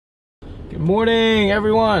Good morning,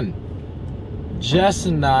 everyone. Jess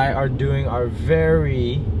and I are doing our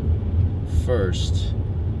very first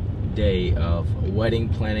day of wedding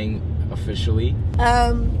planning officially.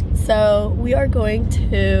 So we are going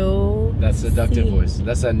to... That's seductive voice.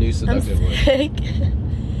 That's that new seductive voice.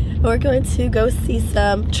 We're going to go see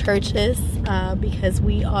some churches because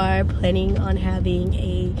we are planning on having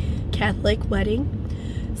a Catholic wedding.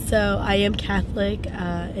 So I am Catholic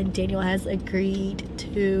and Daniel has agreed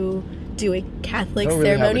to do a Catholic ceremony.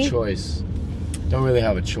 Don't really have a choice. Don't really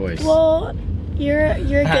have a choice. Well, you're a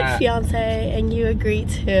good fiance and you agreed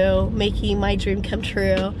to making my dream come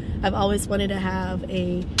true. I've always wanted to have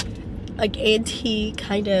a antique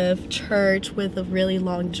kind of church with a really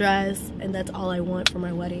long dress, and that's all I want for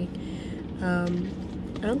my wedding. I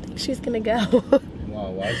don't think she's gonna go.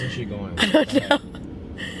 Wow, why isn't she going? I don't know.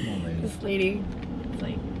 Come on, lady. This lady is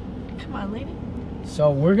like, come on, lady.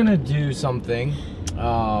 So we're gonna do something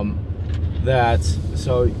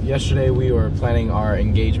so yesterday we were planning our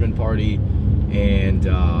engagement party, and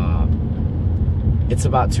it's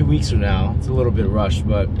about 2 weeks from now. It's a little bit rushed,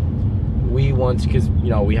 but we want to, because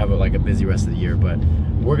we have a busy rest of the year, but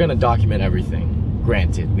we're gonna document everything.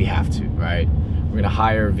 Granted, we have to, right? We're gonna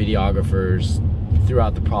hire videographers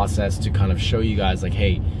throughout the process to kind of show you guys, like,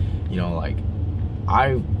 hey,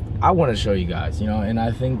 I want to show you guys, and I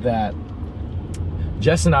think that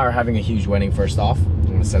Jess and I are having a huge wedding. First off,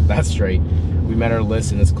 I'm gonna set that straight. We met our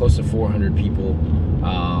list and it's close to 400 people,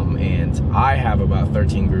 and I have about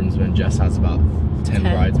 13 groomsmen. Jess has about 10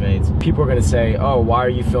 bridesmaids. People are gonna say, oh, why are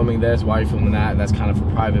you filming this? Why are you filming that? That's kind of for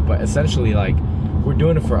private, but essentially, we're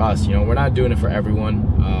doing it for us. We're not doing it for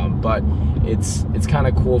everyone, but it's kind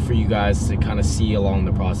of cool for you guys to kind of see along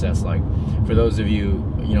the process. Like, for those of you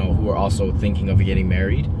who are also thinking of getting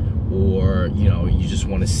married, or you just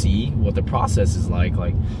want to see what the process is like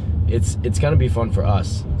it's gonna be fun for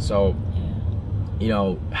us. So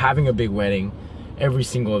having a big wedding, every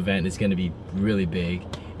single event is gonna be really big,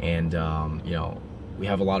 and we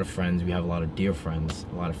have a lot of friends, we have a lot of dear friends,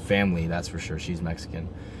 a lot of family, that's for sure. She's Mexican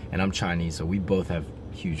and I'm Chinese, so we both have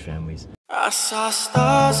huge families. I saw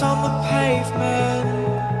stars on the pavement,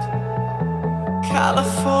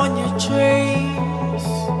 California dreams,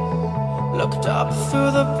 looked up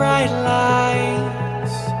through the bright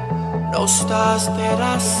lights, no stars that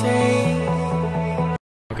I see.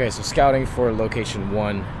 Okay, so scouting for location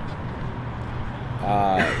 1.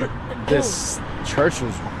 This church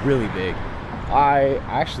was really big. I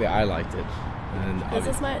liked it. And this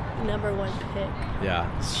is my #1 pick. Yeah,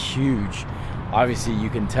 it's huge. Obviously, you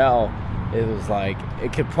can tell it was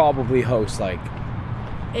it could probably host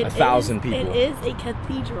 1,000 people. It is a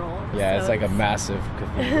cathedral. Yeah, so it's like a massive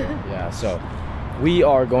cathedral. Yeah, so we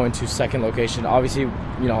are going to second location. Obviously,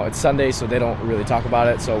 it's Sunday, so they don't really talk about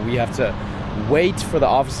it. So we have to wait for the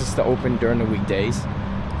offices to open during the weekdays,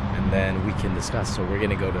 and then we can discuss. So we're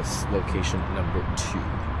gonna go to location number 2.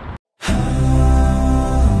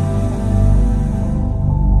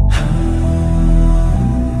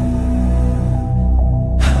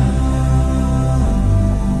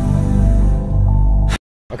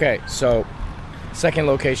 Okay, so second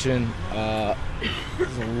location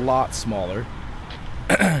is a lot smaller.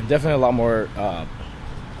 Definitely a lot more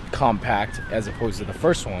compact as opposed to the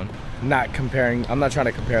first one. I'm not trying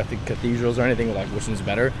to compare the cathedrals or anything, which one's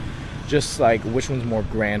better. Just which one's more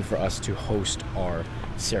grand for us to host our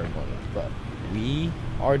ceremony. But we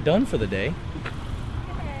are done for the day.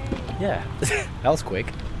 Yeah, that was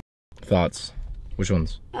quick. Thoughts? Which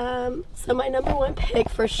ones? So my #1 pick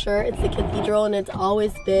for sure, it's the cathedral, and it's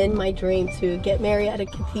always been my dream to get married at a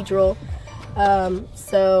cathedral.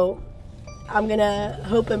 So I'm gonna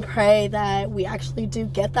hope and pray that we actually do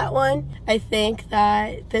get that one. I think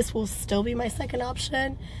that this will still be my second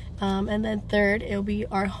option. And then third, it'll be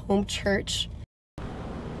our home church.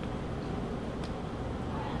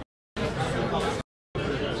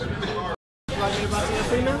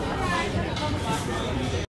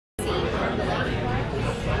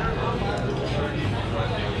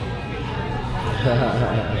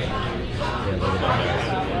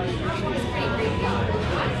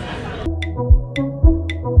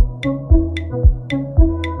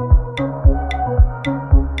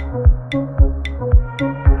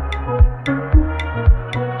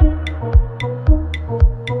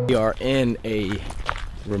 We are in a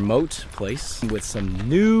remote place with some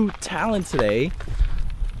new talent today.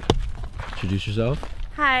 Introduce yourself.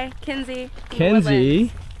 Hi, Kinsey.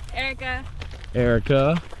 Kenzie. Erica.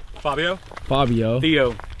 Fabio.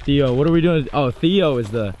 Theo. What are we doing? Oh, Theo is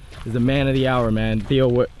the man of the hour, man.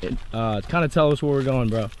 Theo, kind of tell us where we're going,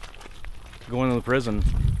 bro. Going to the prison.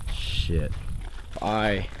 Shit.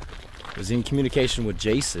 I was in communication with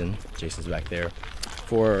Jason. Jason's back there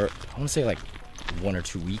for, I want to say like 1 or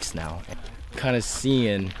 2 weeks now. Kind of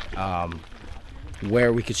seeing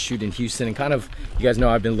where we could shoot in Houston, and kind of, you guys know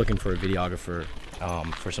I've been looking for a videographer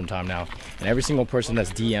for some time now, and every single person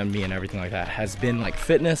that's DM'd me and everything like that has been like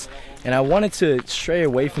fitness, and I wanted to stray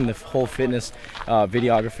away from the whole fitness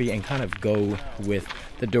videography and kind of go with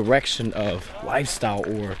the direction of lifestyle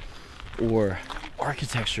or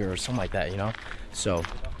architecture or something like that, you know. So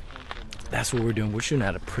that's what we're doing. We're shooting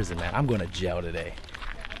out of prison, man. I'm going to jail today.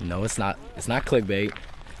 No, it's not clickbait.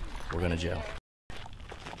 We're going to jail.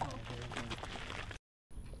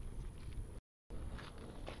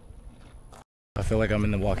 I feel like I'm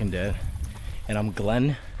in The Walking Dead, and I'm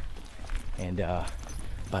Glenn, and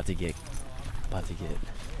about to get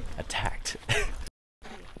attacked.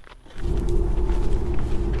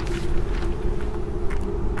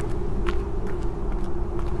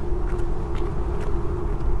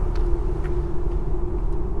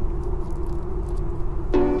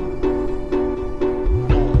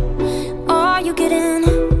 Are you getting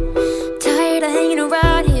tired of hanging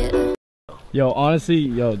around here? Yo, honestly,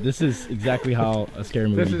 yo, this is exactly how a scary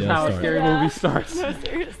movie does start. This is how a scary movie starts. No,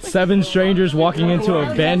 seriously. 7 strangers walking into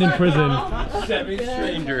an abandoned prison 7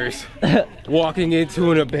 strangers walking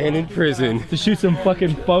into an abandoned prison. to shoot some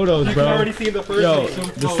fucking photos, bro. I've already seen the first Yo,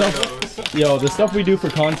 one. the stuff we do for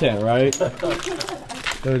content, right?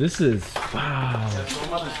 Yo, this is, wow. So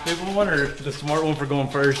about the stupid one or the smart one for going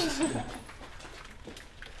first?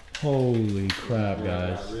 Holy crap,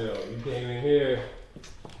 guys. Real, you came in here.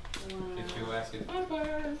 Get your ass in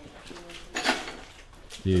fire.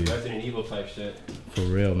 Dude, Resident Evil type shit. for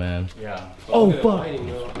real, man. Yeah. Oh, fuck. I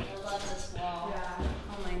love this wall.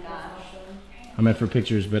 Oh my gosh. I meant for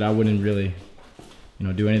pictures, but I wouldn't really, you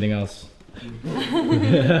know, do anything else. Oh,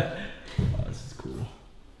 this is cool.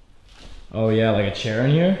 Oh yeah, like a chair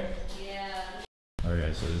in here? Yeah.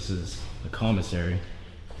 Alright, so this is the commissary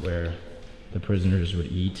where the prisoners would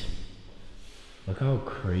eat. Look how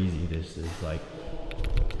crazy this is. Like,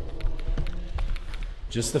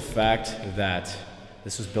 just the fact that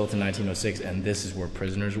this was built in 1906 and this is where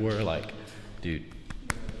prisoners were, like, dude,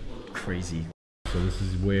 crazy. So this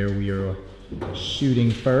is where we are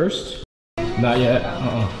shooting first. Not yet.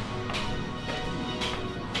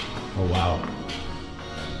 Oh wow.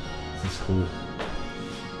 This is cool.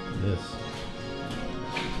 This.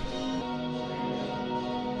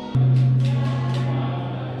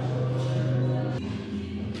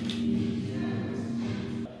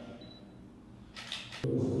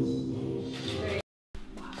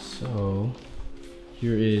 So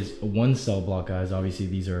here is a 1 cell block, guys. Obviously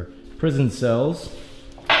these are prison cells.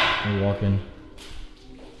 We're walking.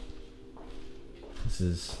 This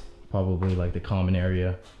is probably like the common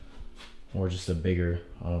area or just a bigger,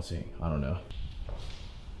 I don't know.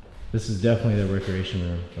 This is definitely the recreation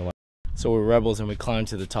room. So we're rebels and we climbed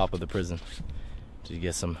to the top of the prison to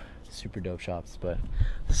get some super dope shots, but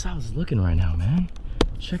this is how it's looking right now, man.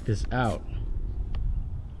 Check this out.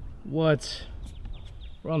 What?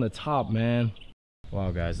 We're on the top, man.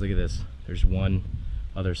 Wow, guys, look at this. There's one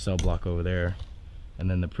other cell block over there, and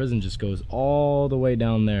then the prison just goes all the way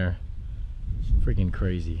down there. Freaking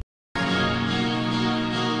crazy.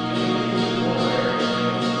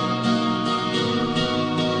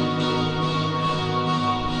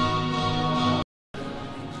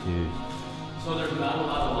 Dude. So there's not a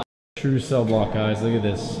lot of true cell block, guys. Look at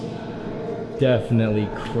this. Definitely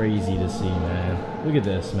crazy to see, man. Look at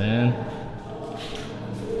this, man.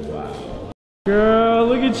 Wow. Girl,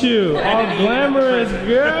 look at you. All glamorous,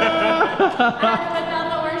 girl.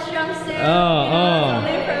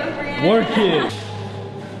 Work it.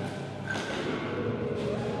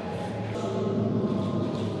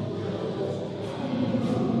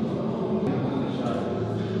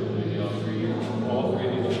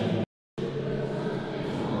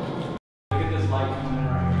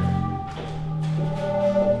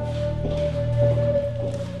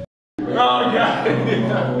 Oh god!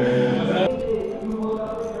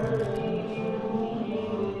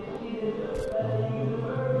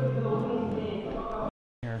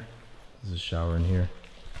 There's a shower in here.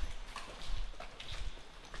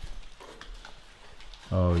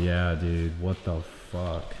 Oh yeah, dude. What the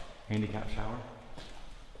fuck? Handicap shower.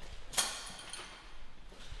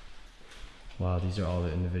 Wow, these are all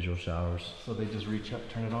the individual showers. So they just reach up,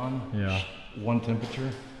 turn it on. Yeah. One temperature.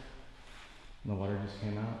 And the water just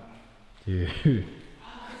came out. Dude.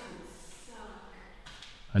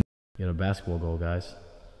 Get a basketball goal, guys.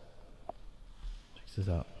 Check this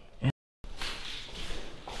out.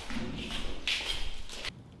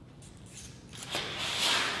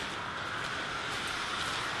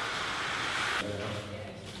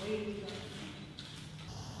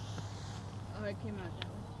 it came out that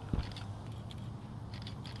way.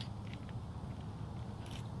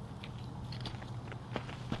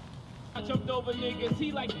 I jumped over niggas,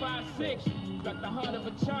 he like 5'6", got the heart of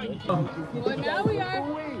a giant. Well, now we are.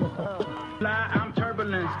 I'm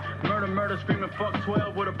turbulence, murder, screaming fuck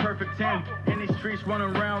 12 with a perfect 10. In these streets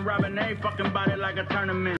running around, robbing a fucking body like a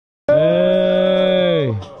tournament.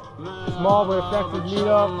 Hey! Small but effective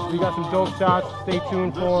meetup. We got some dope shots. Stay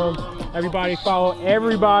tuned for them. Everybody follow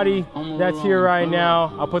everybody that's here right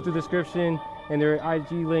now. I'll put the description and their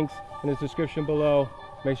IG links in the description below.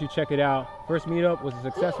 Make sure you check it out. First meetup was a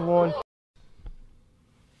successful one.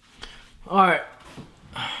 All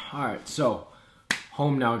right, so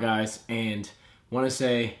home now, guys, and want to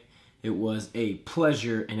say it was a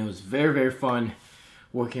pleasure and it was very, very fun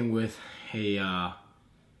working with a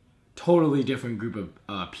totally different group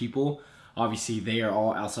of people. Obviously, they are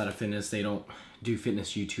all outside of fitness. They don't do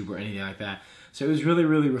fitness YouTube or anything like that. So it was really,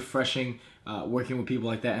 really refreshing working with people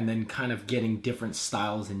like that, and then kind of getting different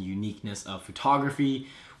styles and uniqueness of photography,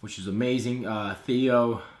 which was amazing.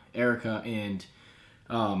 Theo, Erica, and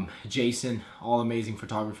Jason, all amazing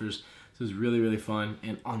photographers. So it was really, really fun.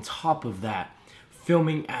 And on top of that,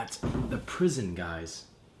 filming at the prison, guys.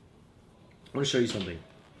 I want to show you something.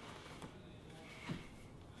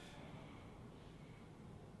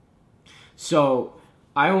 So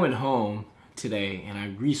I went home today and I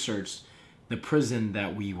researched the prison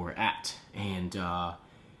that we were at, and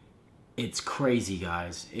it's crazy,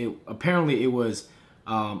 guys. Apparently it was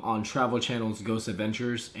on Travel Channel's Ghost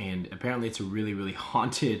Adventures, and apparently it's a really, really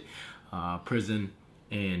haunted prison,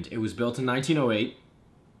 and it was built in 1908,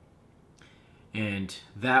 and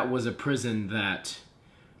that was a prison that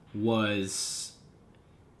was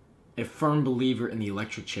a firm believer in the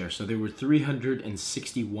electric chair. So there were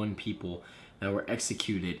 361 people that were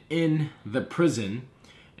executed in the prison,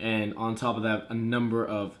 and on top of that, a number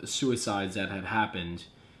of suicides that had happened.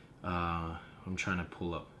 I'm trying to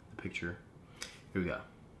pull up the picture. Here we go.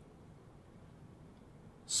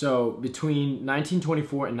 So between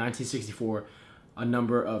 1924 and 1964, a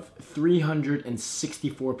number of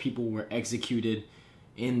 364 people were executed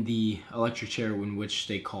in the electric chair, in which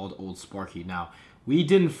they called Old Sparky. Now, we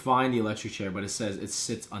didn't find the electric chair, but it says it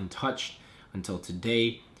sits untouched until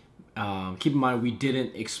today. Keep in mind, we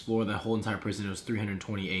didn't explore the whole entire prison. It was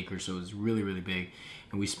 320 acres, so it was really, really big.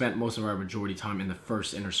 And we spent most of our majority time in the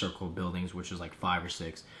first inner circle of buildings, which was like 5 or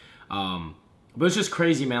 6. But it's just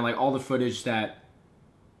crazy, man. Like all the footage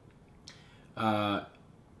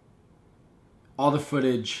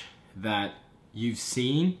that you've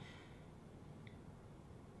seen,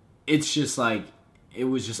 it's just like, it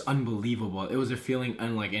was just unbelievable. It was a feeling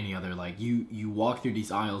unlike any other. Like you walk through these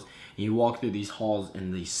aisles and you walk through these halls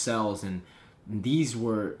and these cells, and these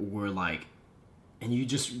were like, and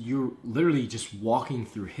you're literally just walking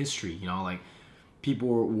through history, you know, like people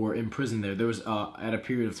were imprisoned there. There was at a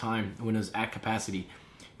period of time when it was at capacity,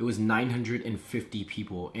 it was 950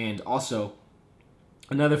 people. And also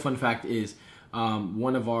another fun fact is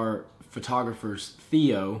one of our photographers,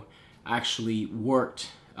 Theo, actually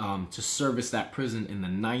worked to service that prison in the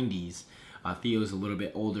 90s. Theo's a little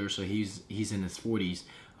bit older, so he's in his 40s.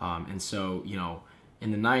 And so, you know,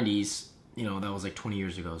 in the 90s, you know, that was like 20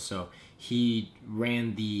 years ago. So he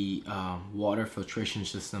ran the water filtration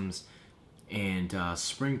systems and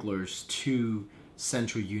sprinklers to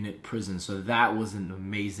Central Unit Prison. So that was an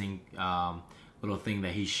amazing little thing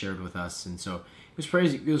that he shared with us. And so it was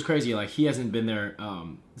crazy. It was crazy. Like he hasn't been there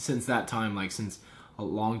since that time, like since a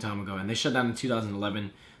long time ago. And they shut down in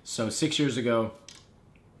 2011. So 6 years ago,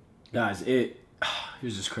 guys, it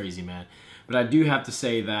was just crazy, man. But I do have to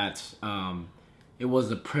say that it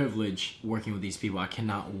was a privilege working with these people. I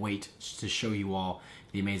cannot wait to show you all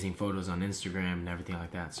the amazing photos on Instagram and everything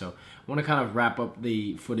like that. So I want to kind of wrap up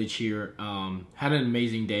the footage here. Had an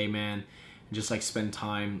amazing day, man. And just like spend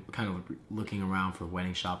time kind of looking around for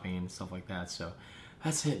wedding shopping and stuff like that. So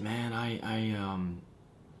that's it, man.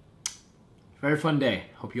 Very fun day.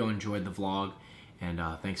 Hope you all enjoyed the vlog. And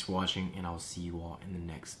thanks for watching, and I'll see you all in the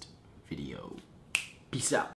next video. Peace out.